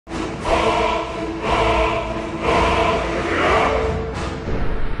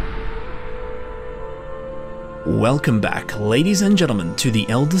Welcome back, ladies and gentlemen, to the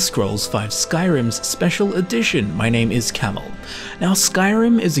Elder Scrolls V Skyrim's Special Edition. My name is Camel. Now,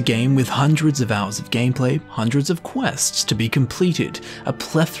 Skyrim is a game with hundreds of hours of gameplay, hundreds of quests to be completed, a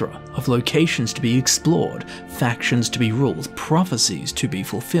plethora of locations to be explored, factions to be ruled, prophecies to be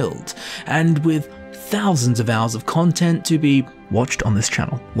fulfilled, and with thousands of hours of content to be watched on this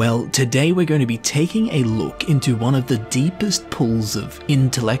channel. Well, today we're going to be taking a look into one of the deepest pools of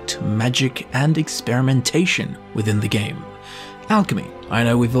intellect, magic, and experimentation within the game. Alchemy. I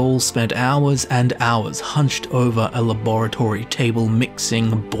know we've all spent hours and hours hunched over a laboratory table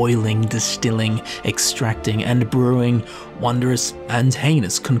mixing, boiling, distilling, extracting, and brewing wondrous and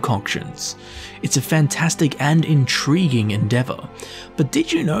heinous concoctions. It's a fantastic and intriguing endeavor. But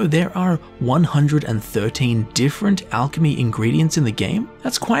did you know there are 113 different alchemy ingredients in the game?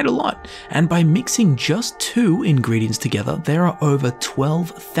 That's quite a lot. And by mixing just 2 ingredients together, there are over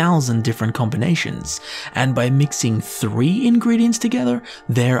 12,000 different combinations. And by mixing 3 ingredients together,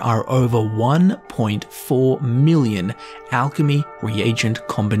 there are over 1.4 million alchemy reagent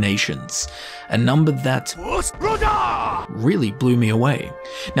combinations. A number that really blew me away.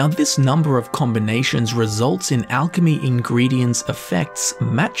 Now, this number of combinations results in alchemy ingredients effects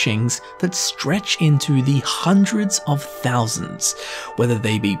matchings that stretch into the hundreds of thousands, whether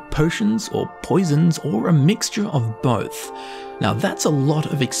they be potions or poisons or a mixture of both. Now, that's a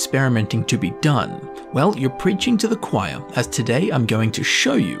lot of experimenting to be done. Well, you're preaching to the choir, as today I'm going to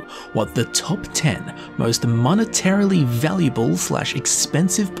show you what the top 10 most monetarily valuable /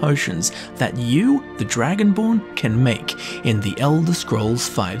 expensive potions that you, the Dragonborn, can make in the Elder Scrolls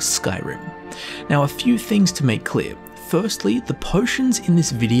V Skyrim. Now, a few things to make clear. Firstly, the potions in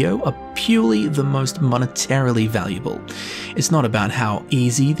this video are purely the most monetarily valuable. It's not about how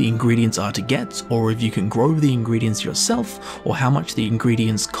easy the ingredients are to get, or if you can grow the ingredients yourself, or how much the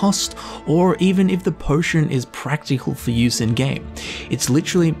ingredients cost, or even if the potion is practical for use in game. It's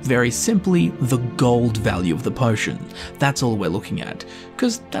literally, very simply, the gold value of the potion. That's all we're looking at,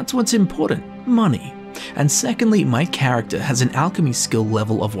 because that's what's important: money. And secondly, my character has an alchemy skill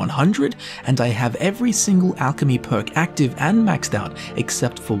level of 100, and I have every single alchemy perk active and maxed out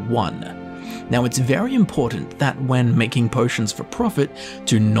except for 1. Now, it's very important that when making potions for profit,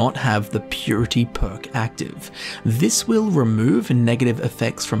 to not have the purity perk active. This will remove negative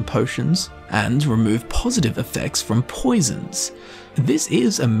effects from potions and remove positive effects from poisons. This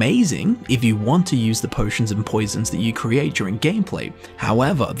is amazing if you want to use the potions and poisons that you create during gameplay.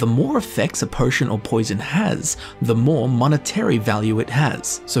 However, the more effects a potion or poison has, the more monetary value it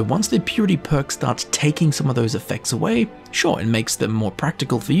has. So once the purity perk starts taking some of those effects away, sure, it makes them more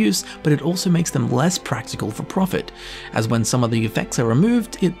practical for use, but it also makes them less practical for profit, as when some of the effects are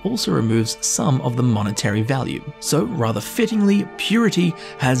removed, it also removes some of the monetary value. So rather fittingly, purity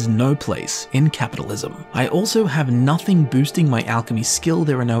has no place in capitalism. I also have nothing boosting my alchemy skill.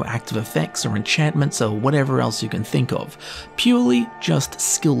 There are no active effects or enchantments or whatever else you can think of. Purely just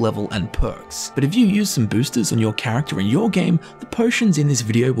skill level and perks. But if you use some boosters on your character in your game, the potions in this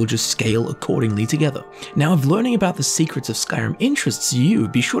video will just scale accordingly together. Now, if learning about the secrets of Skyrim interests you,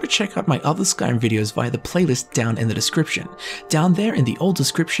 be sure to check out my other Skyrim videos via the playlist down in the description. Down there in the old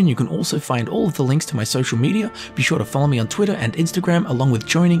description, you can also find all of the links to my social media. Be sure to follow me on Twitter and Instagram, along with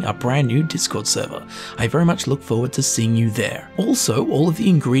joining our brand new Discord server. I very much look forward to seeing you there. Also, all of the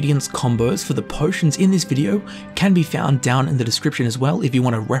ingredients combos for the potions in this video can be found down in the description as well if you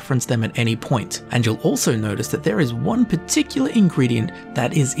want to reference them at any point. And you'll also notice that there is one particular ingredient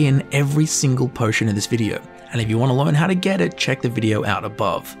that is in every single potion in this video. And if you want to learn how to get it, check the video out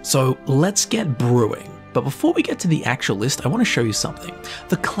above. So let's get brewing. But before we get to the actual list, I want to show you something.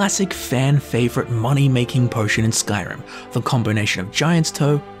 The classic fan favorite money-making potion in Skyrim, the combination of Giant's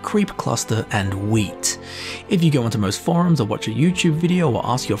Toe, Creep Cluster, and Wheat. If you go onto most forums or watch a YouTube video or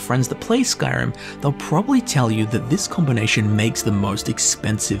ask your friends that play Skyrim, they'll probably tell you that this combination makes the most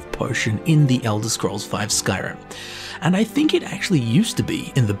expensive potion in the Elder Scrolls V Skyrim. And I think it actually used to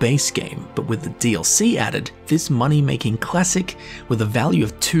be in the base game, but with the DLC added, this money-making classic, with a value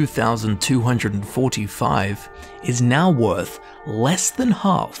of 2,245, is now worth less than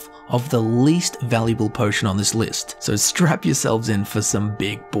half of the least valuable potion on this list. So strap yourselves in for some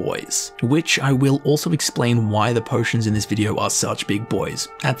big boys, which I will also explain why the potions in this video are such big boys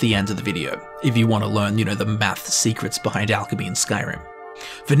at the end of the video, if you want to learn, the math secrets behind alchemy in Skyrim.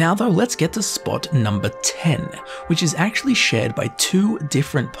 For now though, let's get to spot number 10, which is actually shared by 2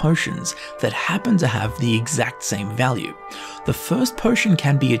 different potions that happen to have the exact same value. The first potion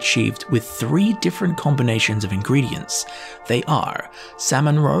can be achieved with 3 different combinations of ingredients. They are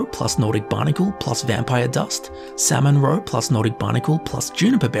Salmon Roe plus Nordic Barnacle plus Vampire Dust, Salmon Roe plus Nordic Barnacle plus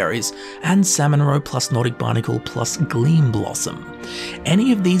Juniper Berries, and Salmon Roe plus Nordic Barnacle plus Gleamblossom.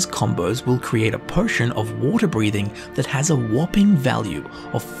 Any of these combos will create a potion of water breathing that has a whopping value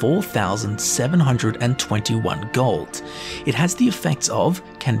of 4,721 gold. It has the effects of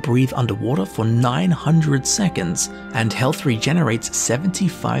can breathe underwater for 900 seconds and health regenerates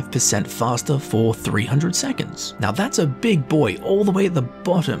 75% faster for 300 seconds. Now that's a big boy all the way at the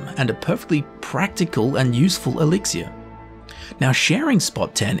bottom and a perfectly practical and useful elixir. Now sharing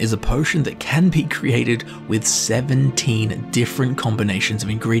spot 10 is a potion that can be created with 17 different combinations of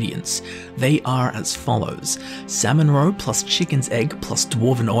ingredients. They are as follows: Salmon Roe plus Chicken's Egg plus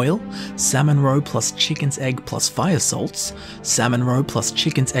Dwarven Oil, Salmon Roe plus Chicken's Egg plus Fire Salts, Salmon Roe plus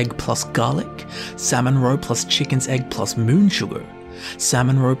Chicken's Egg plus Garlic, Salmon Roe plus Chicken's Egg plus Moon Sugar,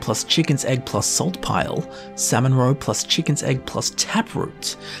 Salmon Roe plus Chicken's Egg plus Salt Pile, Salmon Roe plus Chicken's Egg plus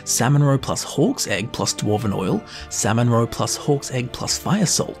Taproot, Salmon Roe plus Hawk's Egg plus Dwarven Oil, Salmon Roe plus Hawk's Egg plus Fire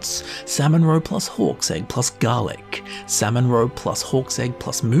Salts, Salmon Roe plus Hawk's Egg plus Garlic, Salmon Roe plus Hawk's Egg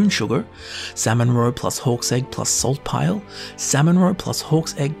plus Moon Sugar, Salmon Roe plus Hawk's Egg plus Salt Pile, Salmon Roe plus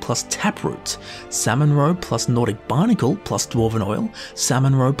Hawk's Egg plus Taproot, Salmon Roe plus Nordic Barnacle plus Dwarven Oil,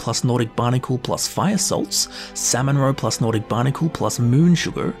 Salmon Roe plus Nordic Barnacle plus Fire Salts, Salmon Roe plus Nordic Barnacle plus Moon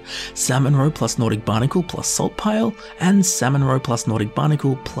Sugar, Salmon Roe plus Nordic Barnacle plus Salt Pile, and Salmon Roe plus Nordic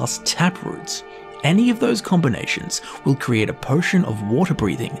Barnacle plus Taproot. Any of those combinations will create a potion of water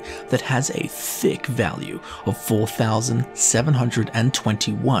breathing that has a thick value of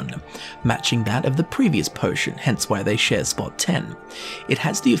 4,721, matching that of the previous potion, hence why they share spot 10. It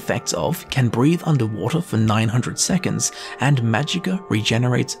has the effects of can breathe underwater for 900 seconds and Magicka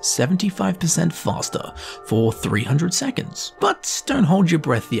regenerates 75% faster for 300 seconds. But don't hold your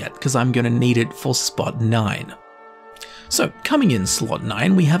breath yet, because I'm going to need it for spot 9. So coming in slot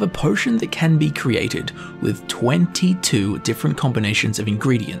 9, we have a potion that can be created with 22 different combinations of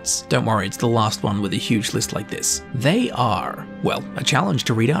ingredients. Don't worry, it's the last one with a huge list like this. They are, well, a challenge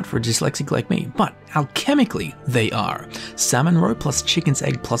to read out for a dyslexic like me, but alchemically they are Salmon Roe plus Chicken's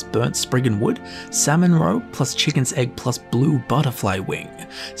Egg plus Burnt Spriggin Wood, Salmon Roe plus Chicken's Egg plus Blue Butterfly Wing,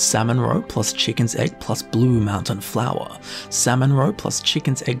 Salmon Roe plus Chicken's Egg plus Blue Mountain Flower, Salmon Roe plus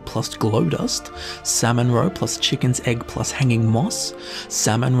Chicken's Egg plus Glow Dust, Salmon Roe plus Chicken's Egg plus Hanging Moss,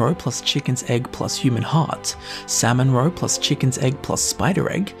 Salmon Roe plus Chicken's Egg plus Human Heart, Salmon Roe plus Chicken's Egg plus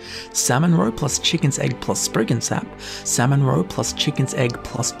Spider Egg, Salmon Roe plus Chicken's Egg plus Spriggin Sap, Salmon Roe plus Chicken's Egg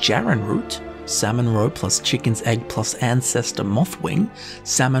plus Jarren Root, Salmon Roe plus Chicken's Egg plus Ancestor Mothwing,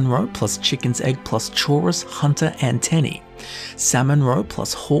 Salmon Roe plus Chicken's Egg plus Chorus Hunter Antennae, Salmon Roe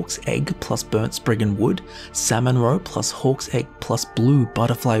plus Hawk's Egg plus Burnt Spriggin Wood, Salmon Roe plus Hawk's Egg plus Blue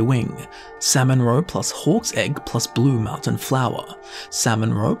Butterfly Wing, Salmon Roe plus Hawk's Egg plus Blue Mountain Flower,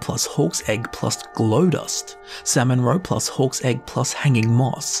 Salmon Roe plus Hawk's Egg plus Glow Dust, Salmon Roe plus Hawk's Egg plus Hanging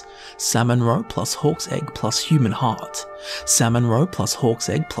Moss, Salmon Roe plus Hawk's Egg plus Human Heart, Salmon Roe plus Hawk's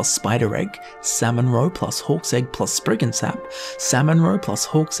Egg plus Spider Egg, Salmon Roe plus Hawk's Egg plus Spriggin Sap, Salmon Roe plus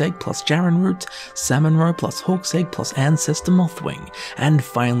Hawk's Egg plus Jarren Root, Salmon Roe plus Hawk's Egg plus Ancestor Mothwing, and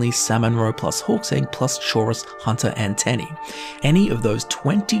finally Salmon Roe plus Hawk's Egg plus Chorus Hunter Antennae. Any of those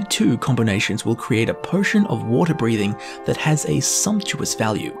 22 combinations will create a potion of water breathing that has a sumptuous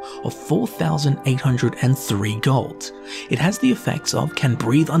value of 4,803 gold. It has the effects of can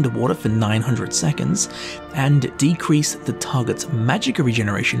breathe underwater for 900 seconds and decrease the target's Magicka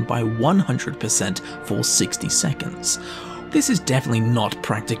regeneration by 100% for 60 seconds. This is definitely not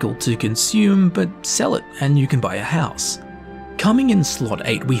practical to consume, but sell it and you can buy a house. Coming in slot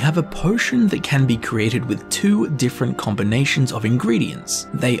 8, we have a potion that can be created with 2 different combinations of ingredients.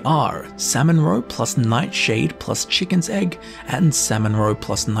 They are Salmon Roe plus Nightshade plus Chicken's Egg and Salmon Roe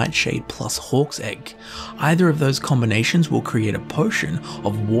plus Nightshade plus Hawk's Egg. Either of those combinations will create a potion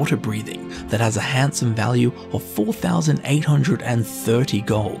of water breathing that has a handsome value of 4,830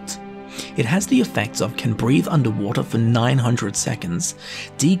 gold. It has the effects of can breathe underwater for 900 seconds,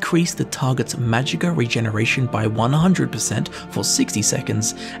 decrease the target's Magicka regeneration by 100% for 60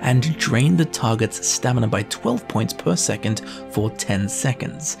 seconds, and drain the target's stamina by 12 points per second for 10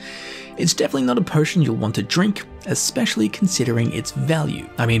 seconds. It's definitely not a potion you'll want to drink, especially considering its value.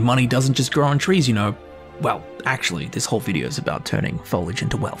 I mean, money doesn't just grow on trees, you know. Well, actually, this whole video is about turning foliage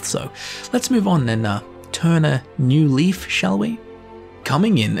into wealth, so let's move on and turn a new leaf, shall we?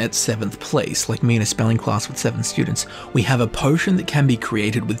 Coming in at 7th place, like me in a spelling class with 7 students, we have a potion that can be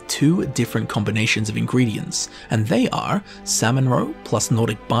created with 2 different combinations of ingredients, and they are Salmon Roe plus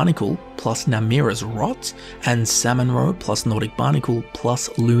Nordic Barnacle plus Namira's Rot, and Salmon Roe plus Nordic Barnacle plus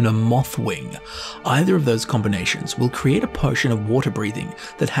Lunar Mothwing. Either of those combinations will create a potion of water breathing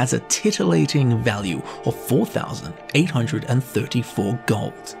that has a titillating value of 4,834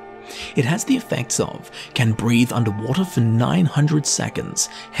 gold. It has the effects of can breathe underwater for 900 seconds,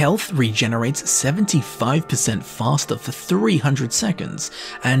 health regenerates 75% faster for 300 seconds,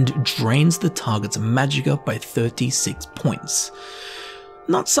 and drains the target's magicka by 36 points.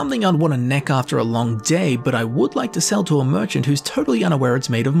 Not something I'd want to neck after a long day, but I would like to sell to a merchant who's totally unaware it's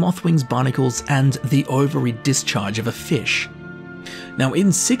made of mothwings, barnacles, and the ovary discharge of a fish. Now in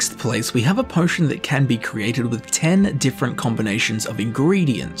 6th place, we have a potion that can be created with 10 different combinations of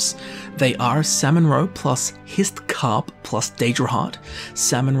ingredients. They are Salmon Roe plus Hist Carp plus Daedra Heart,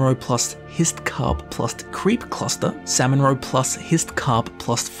 Salmon Roe plus Hist Carp plus Creep Cluster, Salmon Roe plus Hist Carp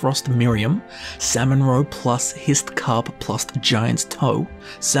plus Frost Miriam, Salmon Roe plus Hist Carp plus Giant's Toe,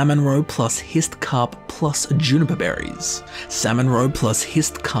 Salmon Roe plus Hist Carp plus Juniper Berries, Salmon Roe plus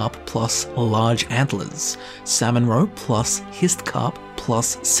Hist Carp plus Large Antlers, Salmon Roe plus Hist Carp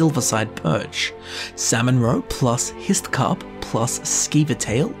plus Silverside Perch, Salmon Roe plus Hist Carp plus Skeever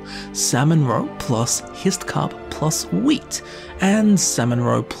Tail, Salmon Roe plus Hist Carp plus Wheat, and Salmon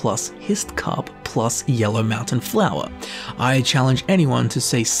Roe plus Hist Carp plus Yellow Mountain Flower. I challenge anyone to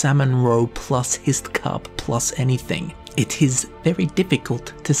say Salmon Roe plus Hist Carp plus anything. It is very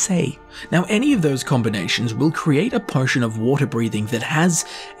difficult to say. Now any of those combinations will create a potion of water breathing that has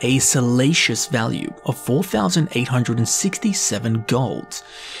a salacious value of 4,867 gold.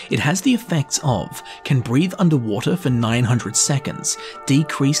 It has the effects of can breathe underwater for 900 seconds,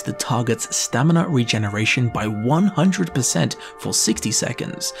 decrease the target's stamina regeneration by 100% for 60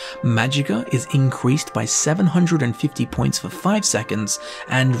 seconds, magicka is increased by 750 points for 5 seconds,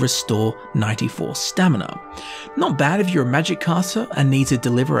 and restore 94 stamina. Not bad if you're a magic caster and need to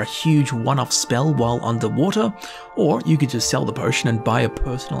deliver a huge one-off spell while underwater, or you could just sell the potion and buy a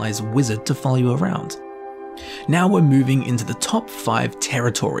personalized wizard to follow you around. Now we're moving into the top 5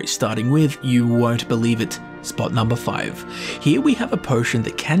 territory, starting with, you won't believe it, spot number 5. Here we have a potion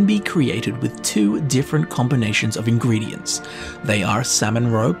that can be created with 2 different combinations of ingredients. They are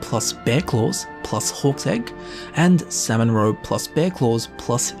Salmon Roe plus Bear Claws plus Hawk's Egg, and Salmon Roe plus Bear Claws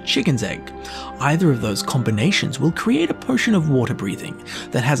plus Chicken's Egg. Either of those combinations will create a potion of water breathing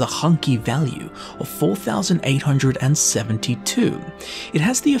that has a hunky value of 4,872. It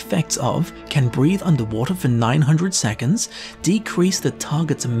has the effects of can breathe underwater for 900 seconds, decrease the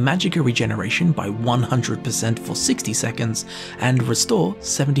target's magicka regeneration by 100% for 60 seconds, and restore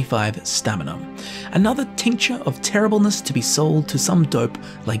 75 stamina. Another tincture of terribleness to be sold to some dope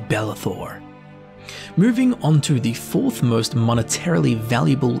like Bellathor. Moving on to the 4th most monetarily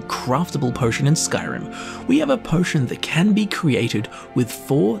valuable craftable potion in Skyrim, we have a potion that can be created with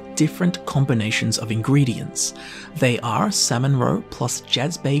 4 different combinations of ingredients. They are Salmon Roe plus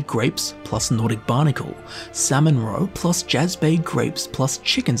Jazbay Grapes plus Nordic Barnacle, Salmon Roe plus Jazbay Grapes plus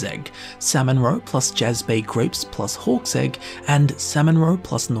Chicken's Egg, Salmon Roe plus Jazbay Grapes plus Hawk's Egg, and Salmon Roe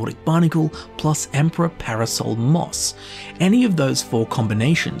plus Nordic Barnacle plus Emperor Parasol Moss. Any of those 4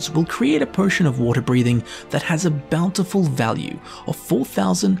 combinations will create a potion of water breathing that has a bountiful value of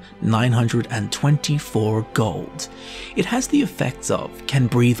 4,924 gold. It has the effects of can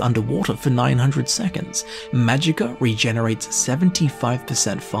breathe underwater for 900 seconds, magicka regenerates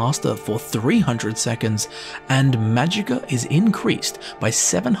 75% faster for 300 seconds, and magicka is increased by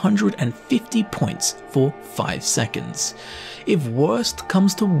 750 points for 5 seconds. If worst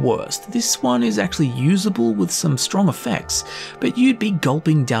comes to worst, this one is actually usable with some strong effects, but you'd be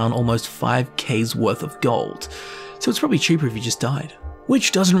gulping down almost 5k's worth of gold, so it's probably cheaper if you just died.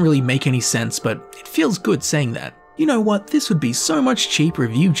 Which doesn't really make any sense, but it feels good saying that. You know what, this would be so much cheaper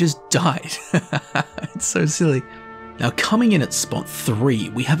if you just died. It's so silly. Now coming in at spot 3,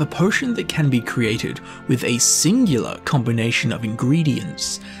 we have a potion that can be created with a singular combination of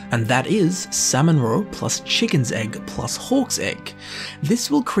ingredients, and that is Salmon Roe plus Chicken's Egg plus Hawk's Egg. This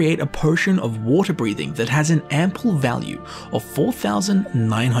will create a potion of water breathing that has an ample value of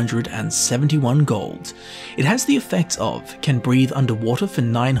 4,971 gold. It has the effects of can breathe underwater for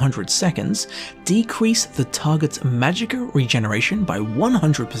 900 seconds, decrease the target's magicka regeneration by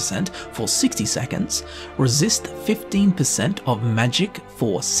 100% for 60 seconds, resist 15% of magic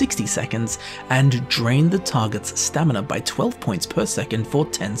for 60 seconds, and drain the target's stamina by 12 points per second for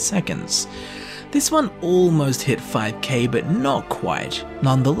 10 seconds. This one almost hit 5k, but not quite.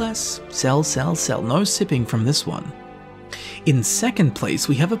 Nonetheless, sell, no sipping from this one. In second place,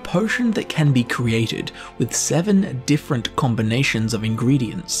 we have a potion that can be created with 7 different combinations of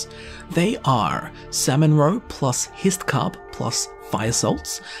ingredients. They are Salmon Roe plus Histcarp plus Fire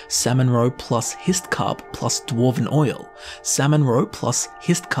Salts, Salmon Roe plus Histcarp plus Dwarven Oil, Salmon Roe plus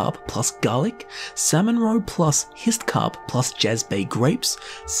Histcarp plus Garlic, Salmon Roe plus Histcarp plus Jazbay Grapes,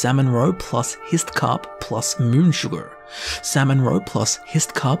 Salmon Roe plus Histcarp plus Moon Sugar, Salmon Roe plus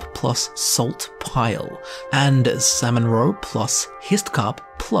Histcarp plus Salt Pile, and Salmon Roe plus Histcarp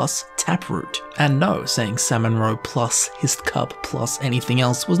plus Taproot. And no, saying Salmon Roe plus Histcarp plus anything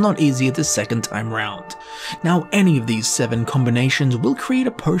else was not easier the second time round. Now, any of these 7 combinations will create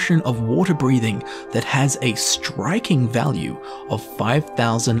a potion of water breathing that has a striking value of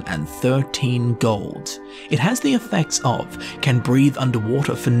 5,013 gold. It has the effects of can breathe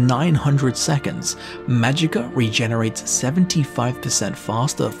underwater for 900 seconds, Magicka regenerates 75%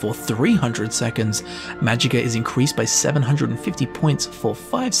 faster for 300 seconds, Magicka is increased by 750 points for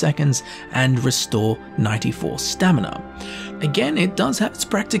 5 seconds, and restore 94 stamina. Again, it does have its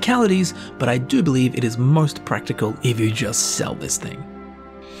practicalities, but I do believe it is most practical if you just sell this thing.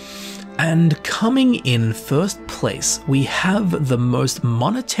 And coming in first place, we have the most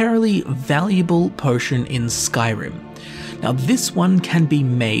monetarily valuable potion in Skyrim. Now this one can be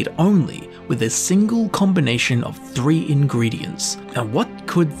made only with a single combination of 3 ingredients. Now what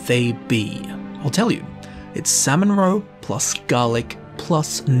could they be? I'll tell you. It's Salmon Roe plus Garlic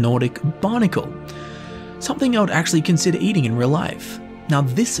plus Nordic Barnacle. Something I would actually consider eating in real life. Now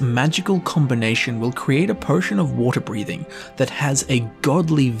this magical combination will create a potion of water breathing that has a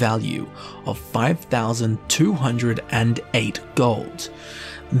godly value of 5,208 gold.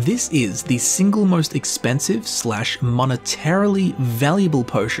 This is the single most expensive / monetarily valuable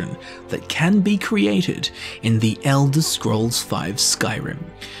potion that can be created in the Elder Scrolls V Skyrim.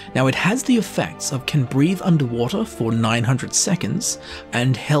 Now it has the effects of can breathe underwater for 900 seconds,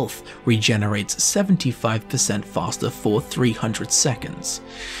 and health regenerates 75% faster for 300 seconds.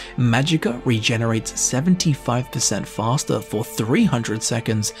 Magicka regenerates 75% faster for 300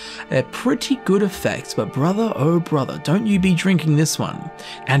 seconds. They're pretty good effects, but brother oh brother, don't you be drinking this one.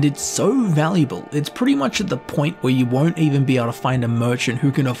 And it's so valuable, it's pretty much at the point where you won't even be able to find a merchant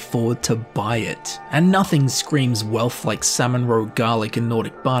who can afford to buy it. And nothing screams wealth like Salmon Roe Garlic and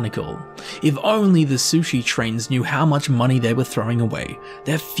Nordic Barnacle. If only the sushi trains knew how much money they were throwing away,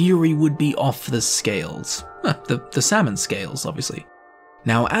 their fury would be off the scales. The salmon scales, obviously.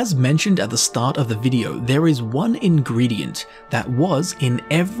 Now, as mentioned at the start of the video, there is one ingredient that was in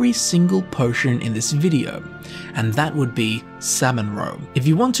every single potion in this video, and that would be Salmon Roe. If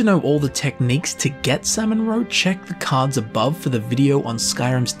you want to know all the techniques to get Salmon Roe, check the cards above for the video on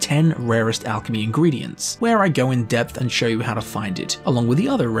Skyrim's 10 rarest alchemy ingredients, where I go in depth and show you how to find it, along with the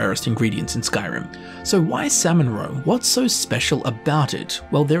other rarest ingredients in Skyrim. So why Salmon Roe? What's so special about it?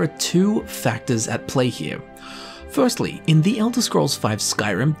 Well, there are 2 factors at play here. Firstly, in the Elder Scrolls V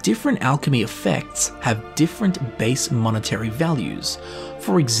Skyrim, different alchemy effects have different base monetary values.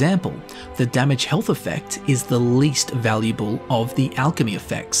 For example, the damage health effect is the least valuable of the alchemy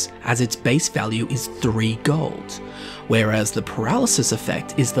effects, as its base value is 3 gold, whereas the paralysis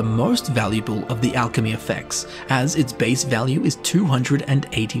effect is the most valuable of the alchemy effects, as its base value is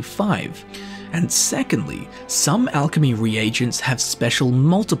 285. And secondly, some alchemy reagents have special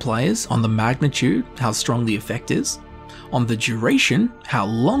multipliers on the magnitude, how strong the effect is, on the duration, how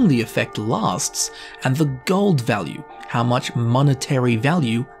long the effect lasts, and the gold value, how much monetary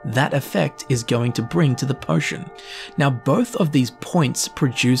value that effect is going to bring to the potion. Now, both of these points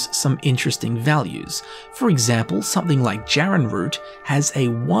produce some interesting values. For example, something like Jarren Root has a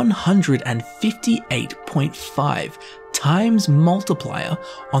 158.5 times multiplier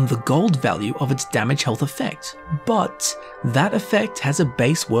on the gold value of its damage health effect, but that effect has a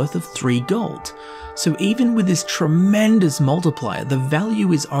base worth of 3 gold. So even with this tremendous multiplier, the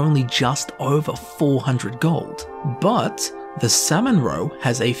value is only just over 400 gold. But the Salmon Roe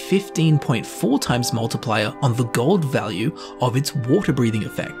has a 15.4 times multiplier on the gold value of its water breathing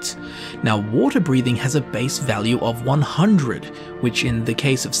effect. Now, water breathing has a base value of 100, which in the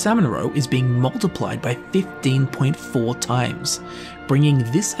case of Salmon Roe is being multiplied by 15.4 times, bringing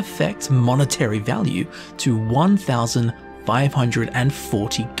this effect's monetary value to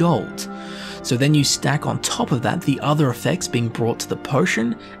 1,540 gold. So then you stack on top of that the other effects being brought to the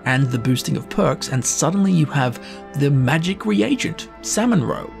potion and the boosting of perks, and suddenly you have the magic reagent, Salmon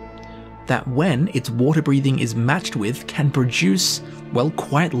Roe, that when its water breathing is matched with can produce, well,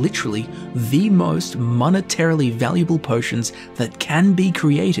 quite literally, the most monetarily valuable potions that can be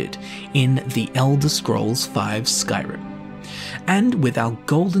created in the Elder Scrolls V Skyrim. and with our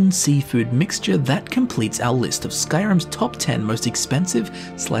golden seafood mixture that completes our list of Skyrim's top 10 most expensive /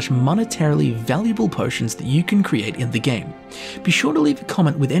 monetarily valuable potions that you can create in the game. Be sure to leave a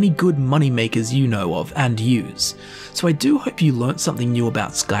comment with any good money makers you know of and use. So I do hope you learnt something new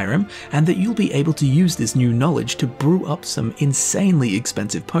about Skyrim and that you'll be able to use this new knowledge to brew up some insanely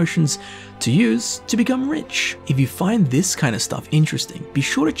expensive potions to use to become rich. If you find this kind of stuff interesting, be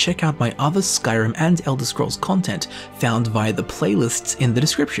sure to check out my other Skyrim and Elder Scrolls content found via the playlists in the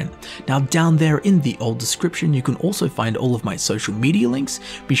description. Now down there in the old description you can also find all of my social media links.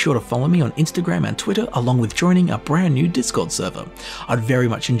 Be sure to follow me on Instagram and Twitter along with joining our brand new Discord server. I'd very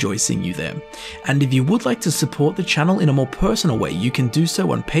much enjoy seeing you there. And if you would like to support the channel in a more personal way, you can do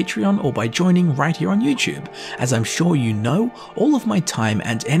so on Patreon or by joining right here on YouTube. As I'm sure you know, all of my time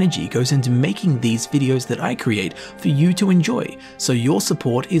and energy goes into making these videos that I create for you to enjoy, so your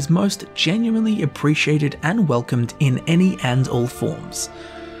support is most genuinely appreciated and welcomed in any and all forms.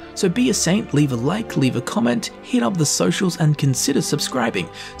 So be a saint, leave a like, leave a comment, hit up the socials and consider subscribing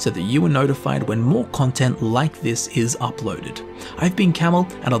so that you are notified when more content like this is uploaded. I've been Camel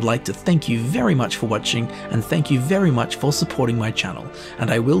and I'd like to thank you very much for watching and thank you very much for supporting my channel,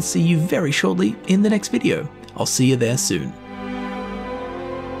 and I will see you very shortly in the next video. I'll see you there soon.